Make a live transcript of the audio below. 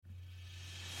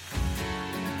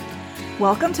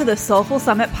Welcome to the Soulful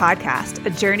Summit podcast, a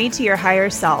journey to your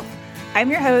higher self. I'm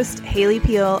your host, Haley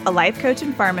Peel, a life coach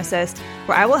and pharmacist,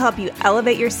 where I will help you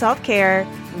elevate your self-care,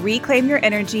 reclaim your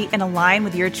energy, and align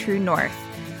with your true north.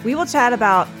 We will chat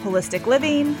about holistic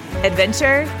living,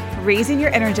 adventure, raising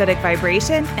your energetic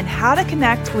vibration, and how to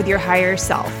connect with your higher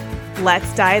self.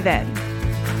 Let's dive in.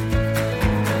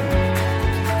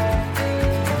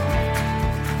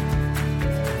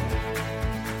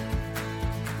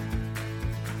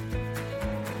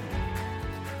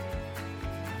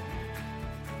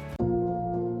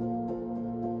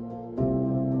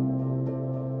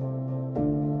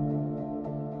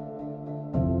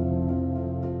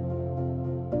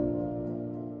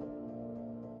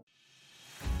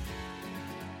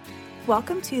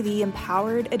 Welcome to the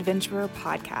Empowered Adventurer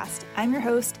podcast. I'm your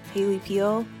host, Haley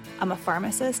Peel. I'm a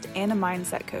pharmacist and a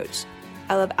mindset coach.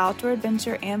 I love outdoor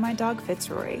adventure and my dog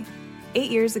Fitzroy. 8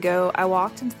 years ago, I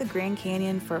walked into the Grand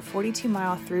Canyon for a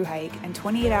 42-mile thru hike, and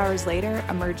 28 hours later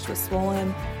emerged with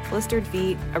swollen, blistered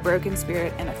feet, a broken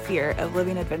spirit, and a fear of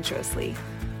living adventurously.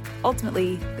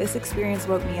 Ultimately, this experience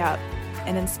woke me up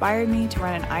and inspired me to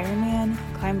run an Ironman,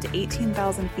 climb to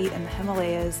 18,000 feet in the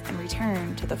Himalayas, and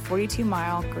return to the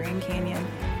 42-mile Grand Canyon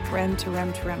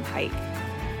rim-to-rim-to-rim hike.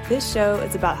 This show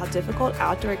is about how difficult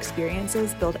outdoor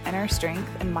experiences build inner strength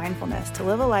and mindfulness to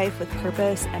live a life with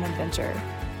purpose and adventure.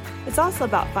 It's also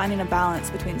about finding a balance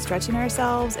between stretching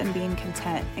ourselves and being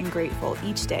content and grateful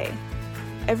each day.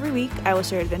 Every week, I will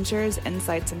share adventures,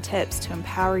 insights, and tips to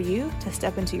empower you to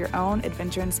step into your own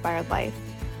adventure-inspired life.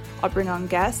 I'll bring on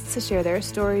guests to share their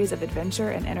stories of adventure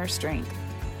and inner strength.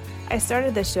 I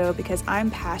started this show because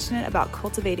I'm passionate about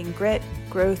cultivating grit,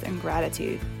 growth, and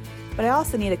gratitude. But I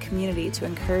also need a community to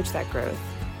encourage that growth,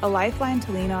 a lifeline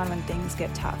to lean on when things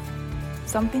get tough,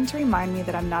 something to remind me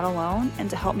that I'm not alone and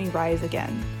to help me rise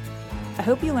again. I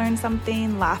hope you learn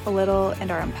something, laugh a little, and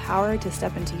are empowered to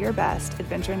step into your best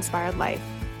adventure-inspired life.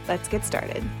 Let's get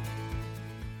started.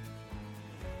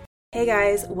 Hey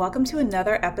guys, welcome to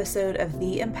another episode of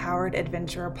the Empowered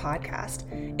Adventurer podcast.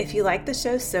 If you like the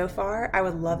show so far, I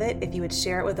would love it if you would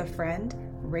share it with a friend,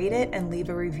 rate it, and leave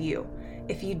a review.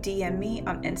 If you DM me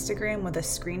on Instagram with a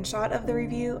screenshot of the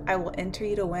review, I will enter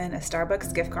you to win a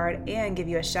Starbucks gift card and give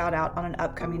you a shout out on an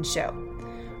upcoming show.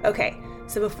 Okay,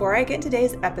 so before I get into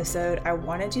today's episode, I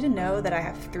wanted you to know that I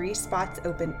have 3 spots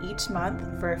open each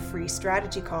month for a free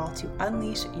strategy call to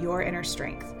unleash your inner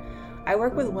strength. I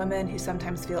work with women who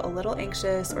sometimes feel a little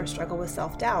anxious or struggle with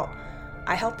self-doubt.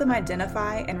 I help them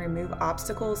identify and remove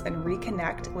obstacles and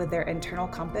reconnect with their internal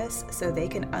compass so they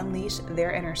can unleash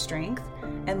their inner strength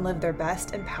and live their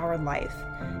best empowered life.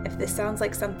 If this sounds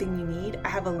like something you need, I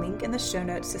have a link in the show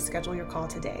notes to schedule your call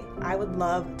today. I would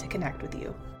love to connect with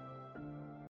you.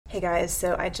 Hey guys,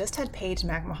 so I just had Paige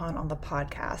McMahon on the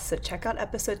podcast, so check out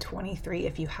episode 23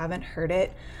 if you haven't heard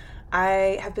it.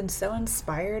 I have been so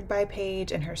inspired by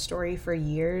Paige and her story for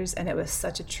years, and it was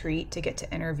such a treat to get to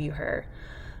interview her.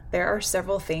 There are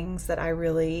several things that I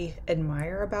really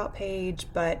admire about Paige,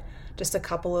 but just a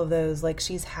couple of those, like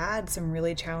she's had some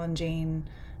really challenging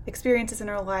experiences in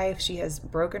her life. She has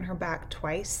broken her back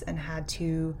twice and had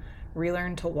to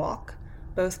relearn to walk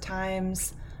both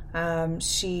times.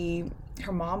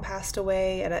 Her mom passed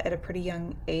away at a pretty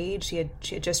young age. She had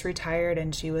just retired,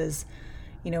 and she was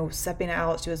stepping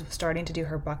out. She was starting to do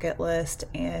her bucket list,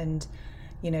 and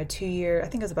I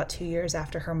think it was about 2 years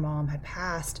after her mom had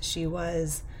passed, she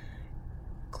was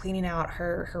cleaning out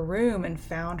her room and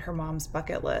found her mom's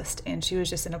bucket list. And she was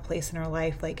just in a place in her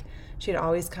life, like Paige had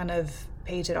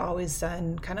always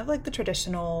done kind of like the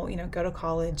traditional, go to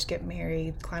college, get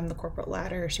married, climb the corporate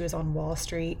ladder. She was on Wall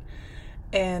Street,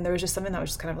 and there was just something that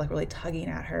was just kind of like really tugging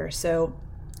at her. So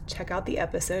check out the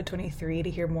episode 23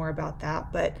 to hear more about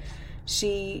that. But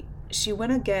she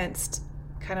went against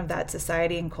kind of that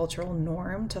society and cultural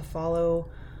norm to follow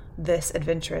this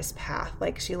adventurous path.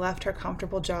 Like, she left her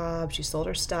comfortable job, she sold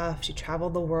her stuff, she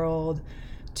traveled the world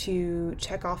to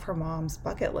check off her mom's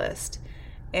bucket list.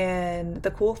 And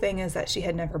the cool thing is that she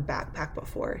had never backpacked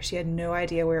before. She had no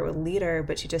idea where it would lead her,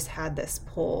 but she just had this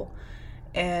pull.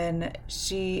 And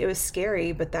it was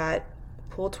scary, but that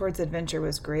pull towards adventure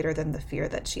was greater than the fear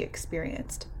that she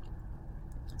experienced.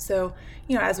 So,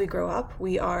 as we grow up,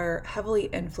 we are heavily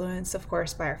influenced, of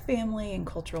course, by our family and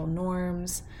cultural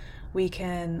norms. We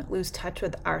can lose touch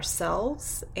with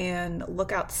ourselves and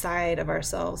look outside of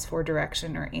ourselves for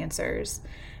direction or answers.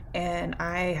 And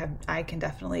I can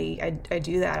definitely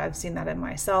do that. I've seen that in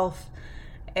myself.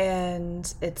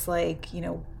 And it's like,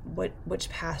 which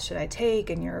path should I take?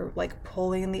 And you're like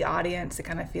pulling the audience to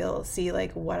kind of see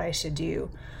like what I should do.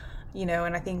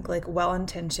 And I think like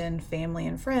well-intentioned family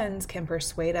and friends can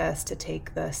persuade us to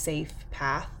take the safe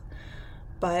path.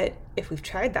 But if we've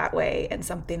tried that way and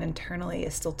something internally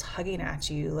is still tugging at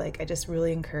you, like, I just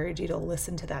really encourage you to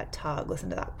listen to that tug, listen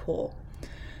to that pull.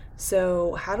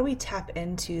 So how do we tap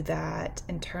into that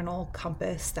internal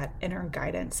compass, that inner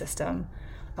guidance system?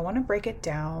 I want to break it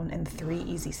down in 3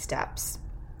 easy steps.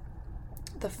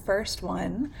 The first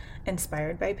one,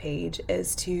 inspired by Paige,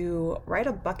 is to write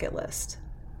a bucket list.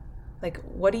 Like,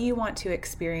 what do you want to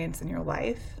experience in your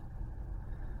life?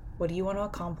 What do you want to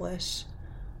accomplish?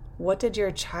 What did your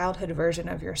childhood version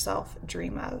of yourself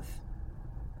dream of?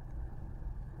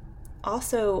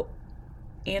 Also,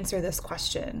 answer this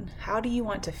question: how do you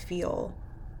want to feel?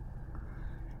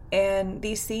 And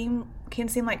these can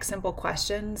seem like simple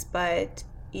questions, but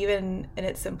even in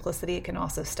its simplicity, it can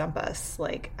also stump us.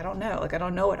 Like, I don't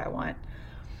know what I want.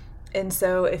 And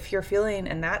so if you're feeling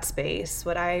in that space,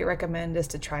 what I recommend is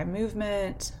to try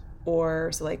movement,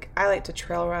 or I like to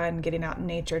trail run, getting out in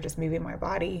nature, just moving my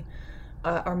body,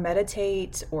 or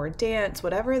meditate or dance,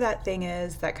 whatever that thing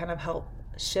is that kind of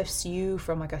shifts you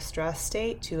from like a stress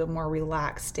state to a more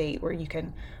relaxed state where you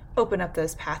can open up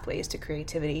those pathways to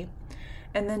creativity.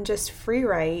 And then just free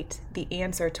write the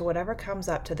answer to whatever comes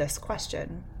up to this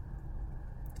question.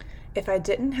 If I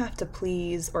didn't have to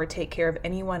please or take care of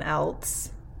anyone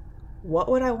else, what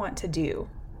would I want to do?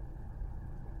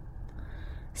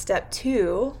 Step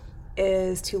 2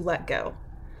 is to let go.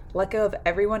 Let go of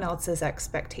everyone else's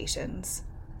expectations.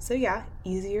 So yeah,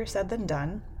 easier said than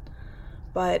done,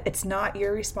 but it's not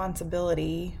your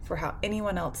responsibility for how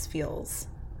anyone else feels.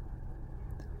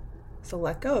 So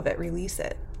let go of it, release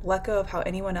it. Let go of how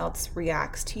anyone else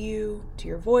reacts to you, to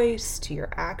your voice, to your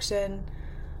action,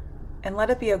 and let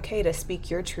it be okay to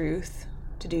speak your truth,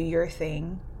 to do your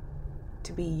thing,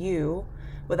 to be you,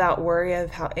 without worry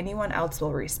of how anyone else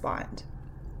will respond.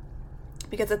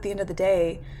 Because at the end of the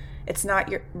day, it's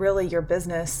not really your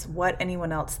business what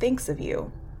anyone else thinks of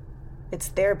you. It's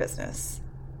their business.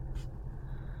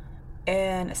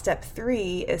 And step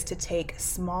 3 is to take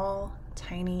small,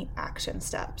 tiny action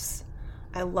steps.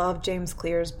 I love James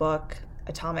Clear's book,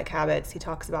 Atomic Habits. He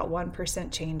talks about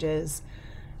 1% changes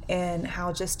and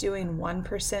how just doing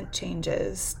 1%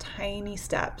 changes, tiny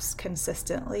steps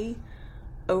consistently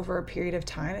over a period of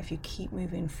time, if you keep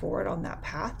moving forward on that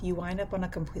path, you wind up on a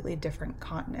completely different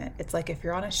continent. It's like if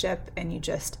you're on a ship and you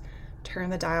just turn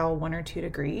the dial 1 or 2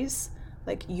 degrees,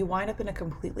 like you wind up in a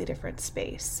completely different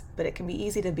space. But it can be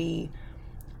easy to be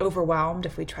overwhelmed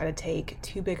if we try to take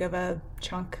too big of a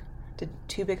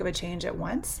change at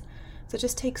once. So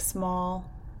just take small,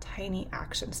 tiny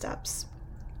action steps.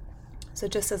 So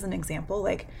just as an example,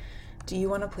 like, do you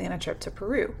want to plan a trip to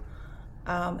Peru?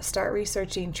 Start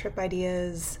researching trip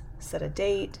ideas, set a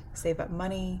date, save up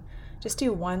money. Just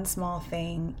do one small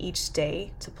thing each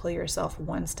day to pull yourself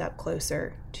one step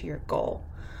closer to your goal.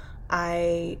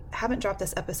 I haven't dropped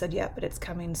this episode yet, but it's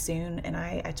coming soon. And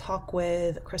I talk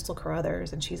with Crystal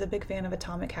Carruthers, and she's a big fan of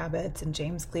Atomic Habits and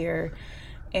James Clear.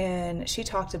 And she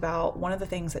talked about one of the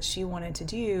things that she wanted to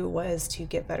do was to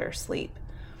get better sleep.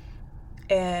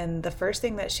 And the first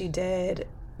thing that she did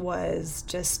was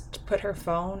just put her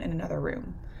phone in another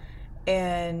room.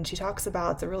 And she talks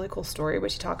about, it's a really cool story,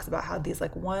 but she talks about how these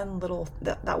that one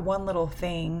little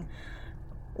thing,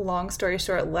 long story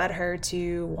short, led her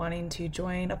to wanting to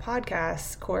join a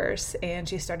podcast course. And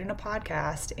she's starting a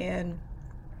podcast, and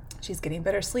she's getting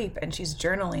better sleep, and she's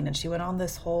journaling, and she went on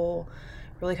this whole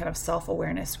really kind of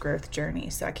self-awareness growth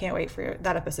journey. So I can't wait for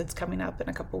that episode's coming up in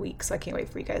a couple weeks. So I can't wait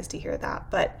for you guys to hear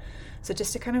that. But so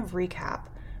just to kind of recap,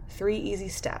 3 easy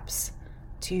steps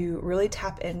to really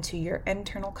tap into your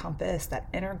internal compass, that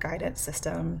inner guidance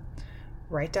system.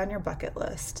 Write down your bucket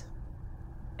list.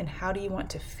 And how do you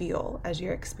want to feel as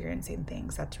you're experiencing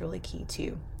things? That's really key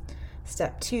too.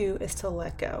 Step 2 is to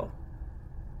let go.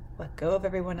 Let go of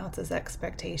everyone else's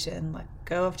expectation. Let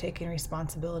go of taking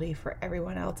responsibility for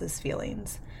everyone else's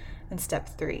feelings. And step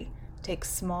 3, take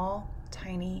small,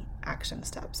 tiny action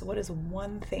steps. What is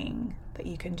one thing that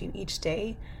you can do each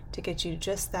day to get you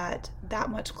just that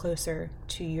much closer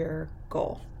to your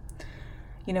goal?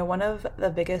 You know, one of the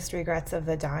biggest regrets of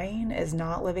the dying is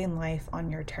not living life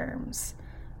on your terms.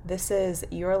 This is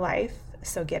your life,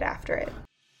 so get after it.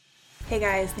 Hey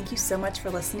guys, thank you so much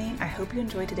for listening. I hope you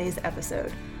enjoyed today's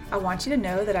episode. I want you to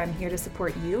know that I'm here to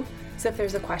support you. So if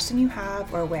there's a question you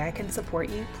have or a way I can support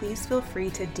you, please feel free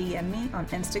to DM me on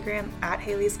Instagram at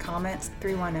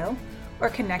Haley'sComments310 or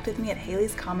connect with me at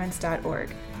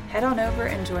haleyscomments.org. Head on over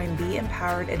and join the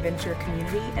Empowered Adventure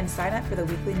community and sign up for the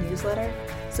weekly newsletter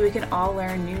so we can all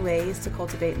learn new ways to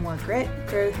cultivate more grit,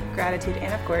 growth, gratitude,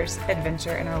 and of course,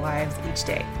 adventure in our lives each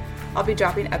day. I'll be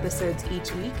dropping episodes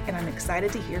each week, and I'm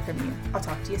excited to hear from you. I'll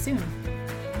talk to you soon.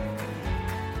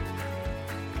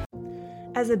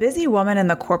 As a busy woman in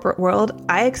the corporate world,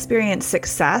 I experienced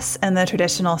success in the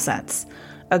traditional sense.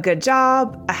 A good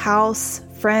job, a house,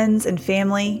 friends and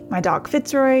family, my dog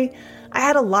Fitzroy. I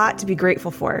had a lot to be grateful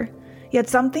for. Yet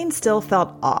something still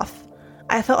felt off.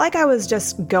 I felt like I was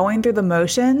just going through the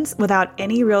motions without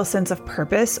any real sense of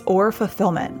purpose or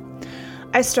fulfillment.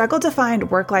 I struggled to find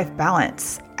work-life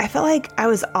balance. I felt like I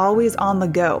was always on the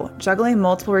go, juggling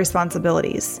multiple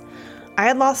responsibilities. I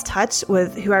had lost touch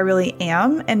with who I really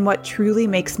am and what truly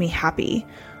makes me happy.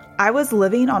 I was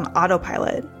living on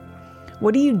autopilot.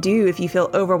 What do you do if you feel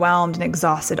overwhelmed and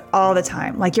exhausted all the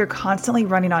time, like you're constantly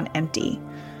running on empty?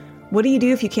 What do you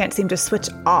do if you can't seem to switch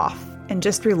off and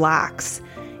just relax?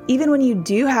 Even when you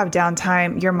do have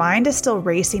downtime, your mind is still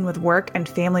racing with work and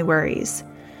family worries.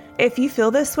 If you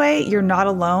feel this way, you're not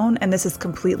alone, and this is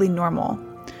completely normal.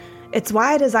 It's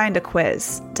why I designed a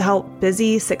quiz to help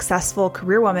busy, successful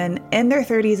career women in their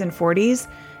 30s and 40s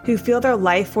who feel their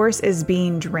life force is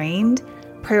being drained,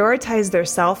 prioritize their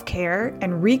self-care,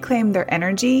 and reclaim their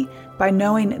energy by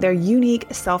knowing their unique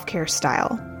self-care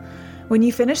style. When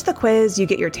you finish the quiz, you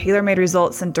get your tailor-made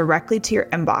results sent directly to your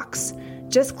inbox.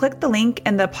 Just click the link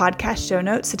in the podcast show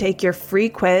notes to take your free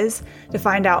quiz to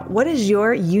find out what is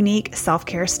your unique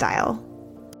self-care style.